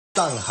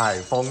上海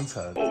封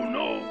城。Oh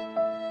no！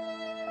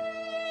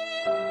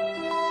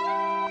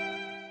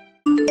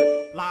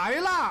 来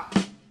啦！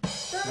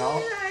终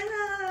于来了！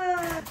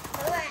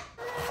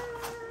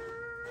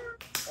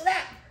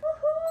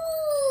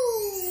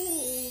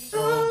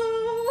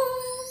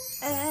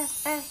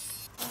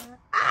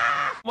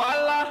完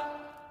了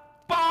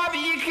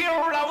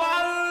 ，BBQ 了！完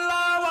了，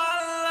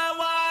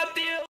我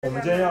丢！我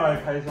们今天要来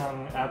开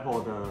箱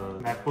Apple 的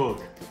MacBook，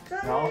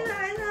 终于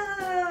来了！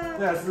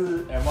这台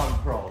是 M1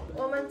 Pro，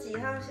 我们几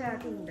号下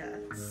定的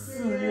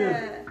4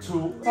月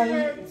初，4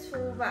月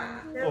初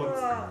吧。结果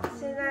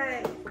现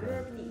在5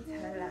月底才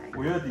来。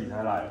 5月底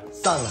才来。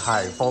上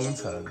海封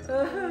城。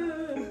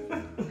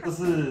这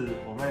是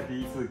我妹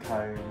第一次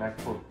开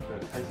MacBook 的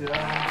开箱。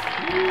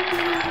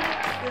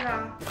对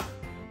啊，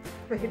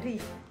美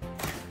丽。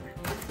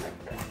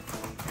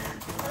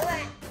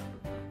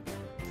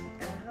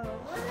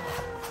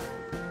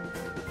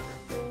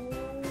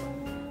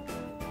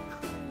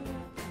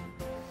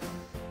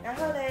然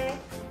后嘞，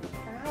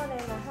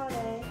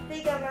这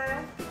个吗？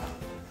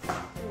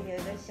这里有一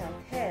个小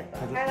tab，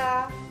 开了。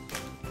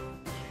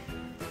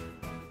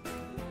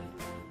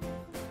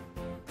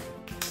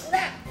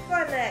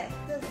断嘞，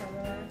正常的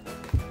吗？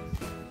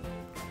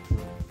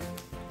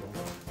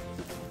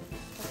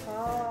哦。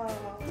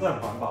这很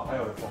环保，还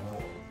有封膜，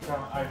像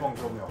iPhone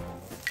就没有封膜。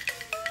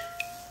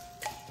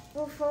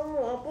不封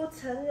膜不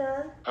成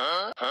人。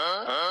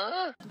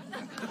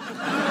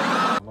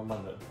慢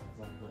慢的，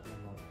慢慢的。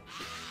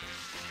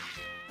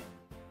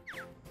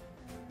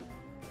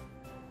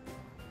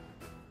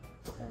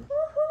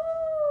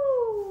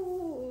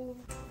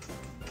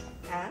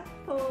 啊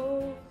呼！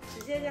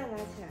直接这样拿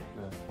起来。对，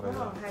我好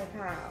害怕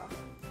哦。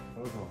为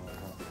什么害怕？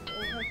我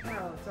会怕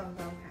我撞到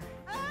它。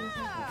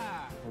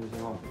那就先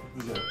放之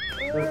前。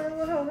我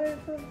好害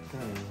怕。这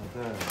样好在。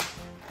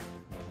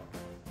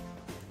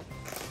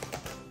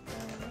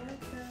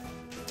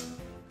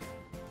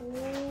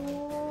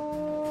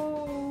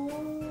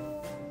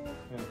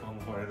变光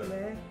辉了。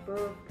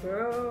MacBook Pro，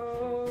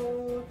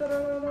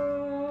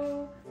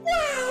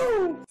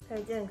 推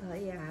荐可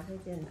以啊，推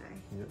荐来。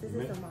这是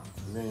什么？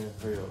里面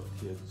会有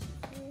贴纸，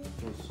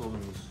有说明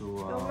书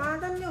啊。有吗？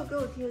但没有给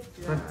我贴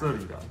纸啊。在这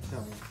里的，这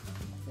样。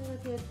这个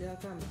贴纸要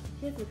干嘛？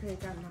贴纸可以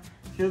干嘛？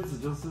贴纸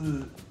就是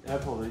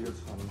Apple 的一个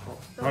传统，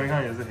然后你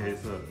看也是黑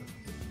色的。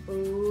哦。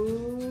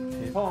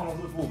你通常都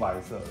是不白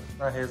色的，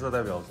那黑色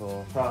代表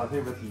说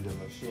productivity 的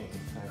machine。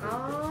哦。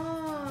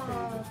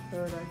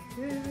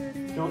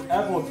就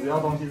Apple 只要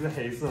东西是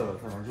黑色的，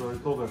可能就会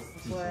多个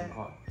几千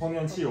块。充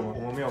电器我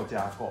们没有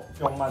加购，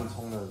用慢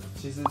充的，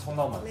其实充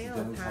到满时间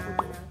是差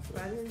不多。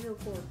反正就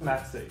过。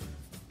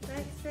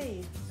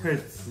MagSafe 可以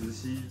磁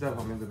吸在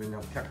旁边这边这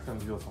样啪上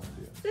去就充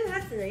电。所以它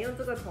只能用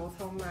这个头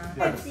充吗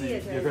 ？Type C 也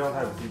可以用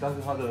Type C， 但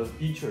是它的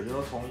feature 就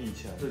是从以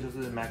前，这就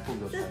是 MacBook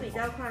的传统。这比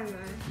较快吗？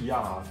一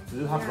样啊，只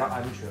是它比较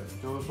安全。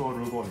就是说，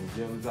如果你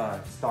今天在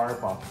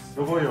Starbucks，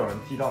 如果有人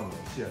踢到你的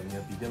线，你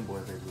的笔电不会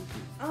飞出去。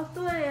哦，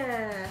对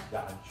耶，比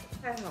较安全。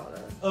太好了。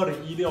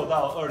2016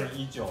到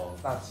2019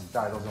那几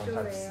代都是用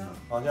Type C。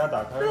好，现在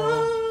打开喽。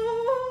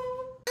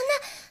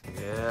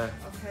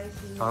好开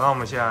心。好，那我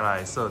们现在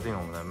来设定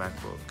我们的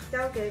MacBook，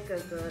 交给哥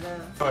哥了。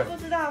对，不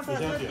知道的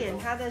就点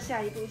他的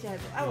下一步。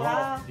啊，我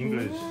要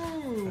English，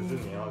 还是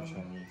你要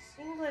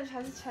Chinese？English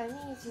还是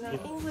Chinese 呢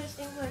 ？English。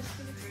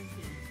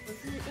我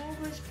是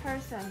English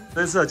person。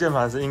这次的键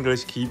盘是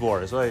English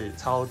keyboard， 所以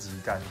超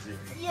级干净。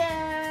耶！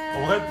我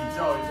们可以比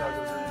较一下，就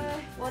是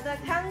我的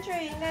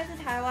country 应该是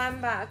台湾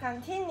吧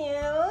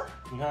 ？Continue。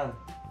你看。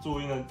注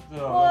音的这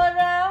个，果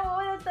然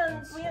我有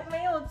等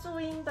没有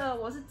注音的，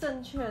我是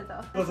正确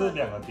的。这是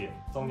2个点，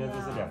中间这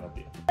是2个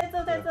点。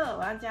在这，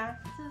我要加，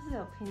这是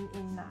有拼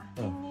音啦。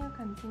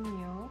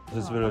Continue。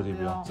Disability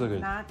不用，这个。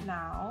Not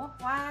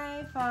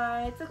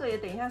now。WiFi 这个也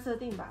等一下设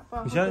定吧，不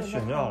然你现在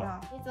选要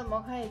了。你怎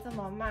么可以这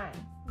么慢？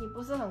你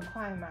不是很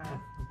快吗？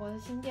我的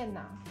新电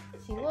脑，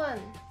请问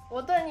我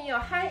对你有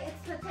high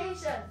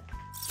expectation。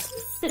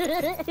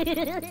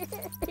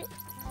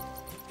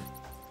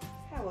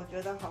害我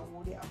觉得好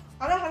无聊。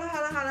好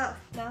了。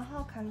然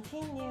后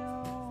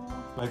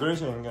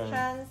continue。Migration 应该。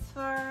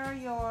Transfer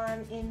your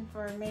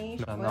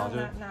information。我要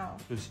not now。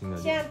就新的。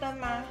现在登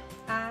吗？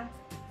啊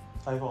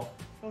 ？iPhone。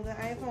我的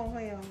iPhone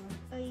会有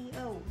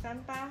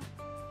212538。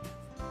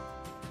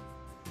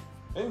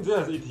你这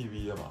台是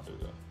1TB 的嘛？对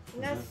不对？应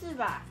该是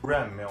吧。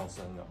RAM 没有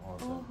升，然后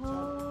升。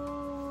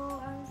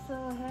Oh, I'm so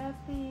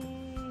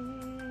happy。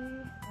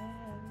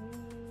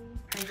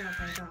拍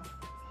照。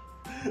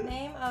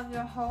Name of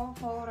your home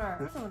folder。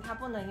为什么它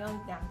不能用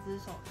3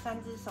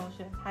只手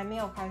选？还没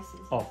有开始。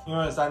哦，因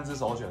为3只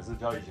手选是比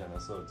较以前的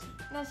设计。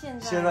那现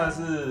在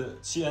是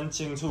先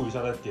轻触一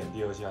下，再点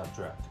第2下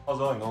drag。到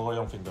时候你都会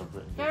用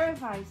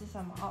fingerprint。Verify 是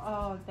什么？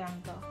哦，2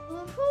个。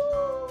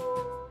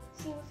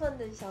兴奋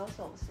的小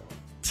手手。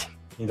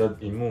你的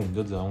荧幕你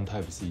就只要用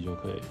Type C 就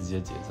可以直接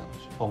接上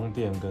去，充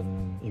电跟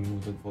荧幕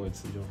就多一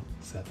次就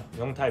set up。你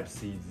用 Type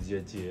C 直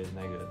接接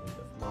那个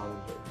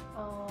monitor。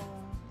哦。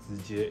直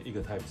接一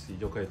个 Type C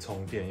就可以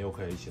充电又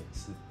可以显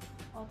示。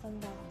哦。哦，真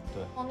的。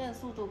对，充电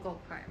速度够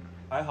快吗？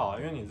还好，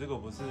因为你这个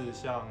不是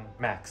像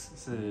Max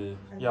是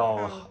耗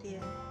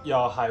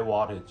要 high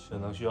wattage， 可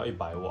能需要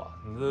100瓦，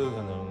你这个可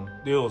能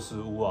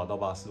65瓦到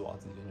80瓦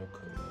之间就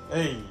可以了。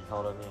哎，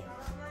好了你。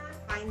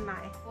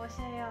买，我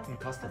现在要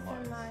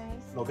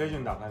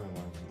customize。location 打开没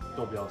关系，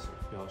都不要选。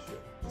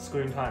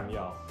screen time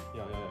要，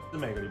是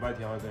每个礼拜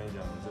天会跟你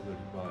讲你这个礼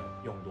拜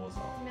用多少。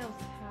没有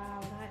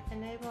差，我来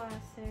enable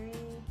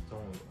Siri。中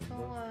文。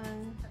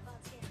很抱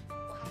歉，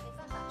我还没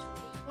办法处理。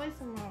为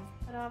什么？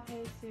我都要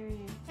配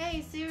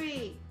Siri。Hey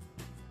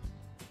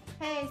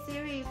Siri。Hey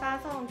Siri， 发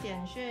送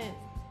简讯。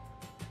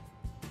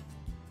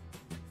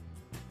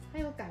他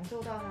有感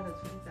受到它的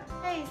存在。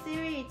Hey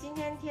Siri， 今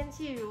天天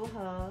气如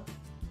何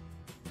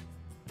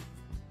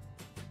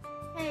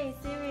？Hey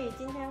Siri，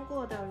 今天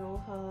过得如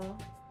何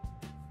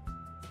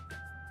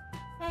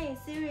？Hey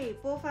Siri，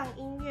 播放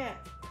音乐。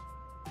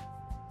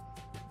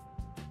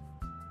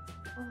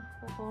哦，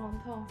我喉咙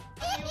痛。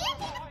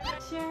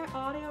Share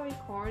audio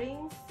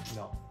recordings？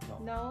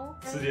 No。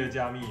磁碟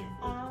加密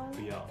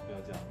不要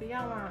加。不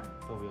要嘛？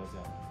都不要加。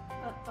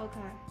OK。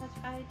Touch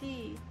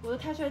ID， 我的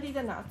Touch ID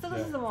在哪？这个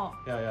是什么？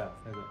要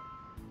那个。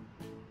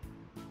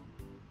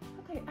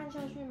它可以按下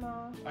去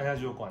吗？按下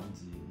去就关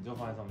机，你就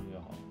放在上面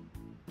就好了。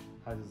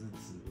它就是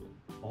指纹，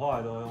我后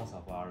来都会用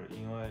Safari，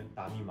 因为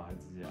打密码就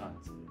直接按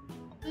指纹。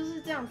就是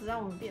这样子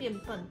让我们变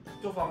笨的，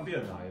就方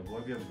便啦，也不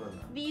会变笨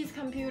啦。These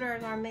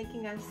computers are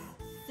making us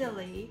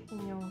silly。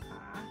信用卡，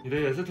你的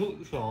也是粉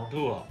红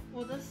兔啊？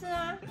我的是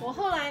啊，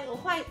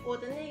我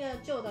的那个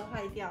旧的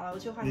坏掉了，我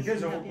去换。你可以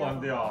全部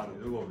关掉啊，你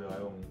如果不要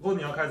用，或者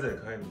你要开始也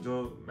可以，你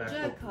就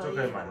MacBook 就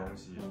可以买东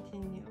西。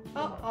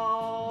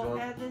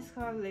Add this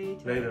card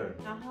later。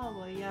然后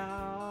我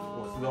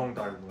是用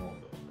Dark Mode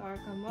的。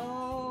Dark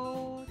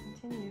Mode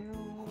continue。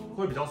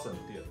会比较省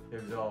电，也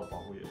比较保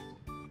护眼睛。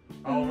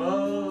好，我们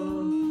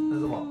那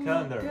是什么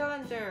 ？Calendar。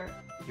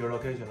有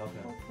location。OK。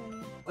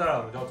再来，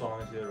我们就要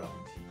装一些软体。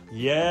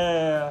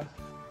耶！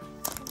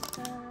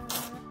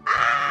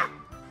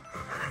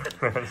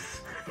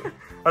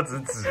它只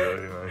是纸而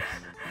已嘛。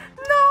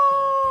No！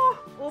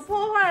 我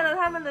破坏了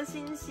他们的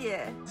心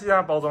血。现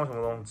在包装什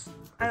么东西？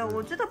哎呦，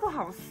我觉得不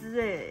好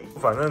撕哎。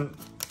反正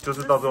就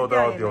是到最后都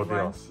要丢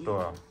掉。对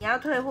啊。你要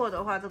退货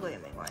的话，这个也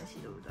没关系，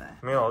对不对？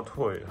没有要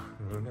退啊，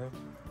你应该。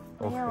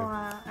没有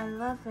啊 ，I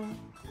love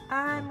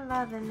it，I'm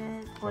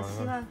loving it， 我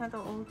希望它都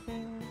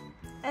OK。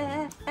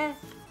拍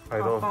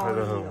得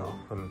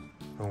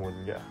很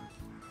文雅。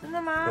真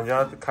的吗？人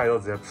家开都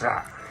直接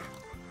啪。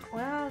我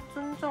要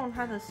尊重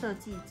他的设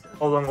计者。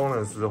后端工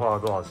程师花了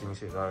多少心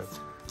血在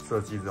设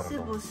计这种东西？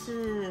是不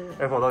是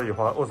 ？Apple 到底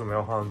为什么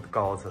要花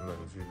高成本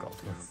去搞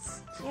这件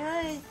事情？因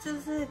为就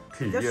是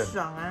比较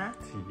爽啊。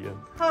体验。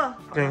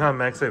给你看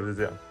MagSafe 是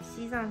这样。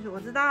吸上去，我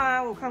知道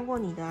啊，我看过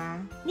你的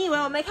啊。你以为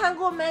我没看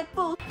过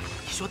MacBook？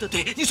 你说的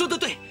对，你说的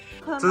对。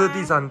这是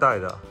第3代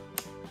的、啊。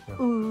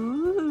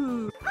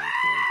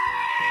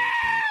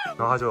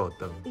然后它就有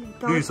灯，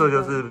绿色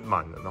就是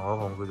满了，然后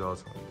红色就要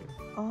充电。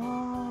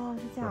哦，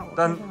是这样。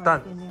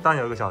但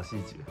有一个小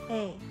细节，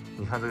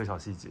你看这个小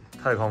细节，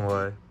太空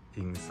灰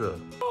银色。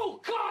Oh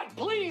God,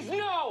 please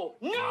no,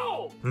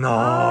 no, no.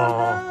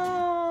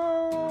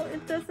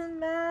 It doesn't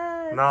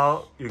matter.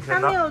 Now you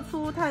cannot. 它没有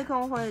出太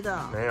空灰的。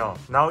没有。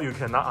Now you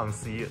cannot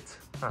unsee it.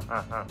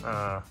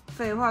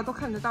 废话，都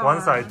看得到。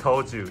Once I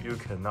told you, you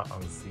cannot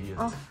unsee it.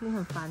 哦，你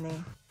很烦呢。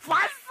烦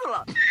死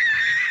了。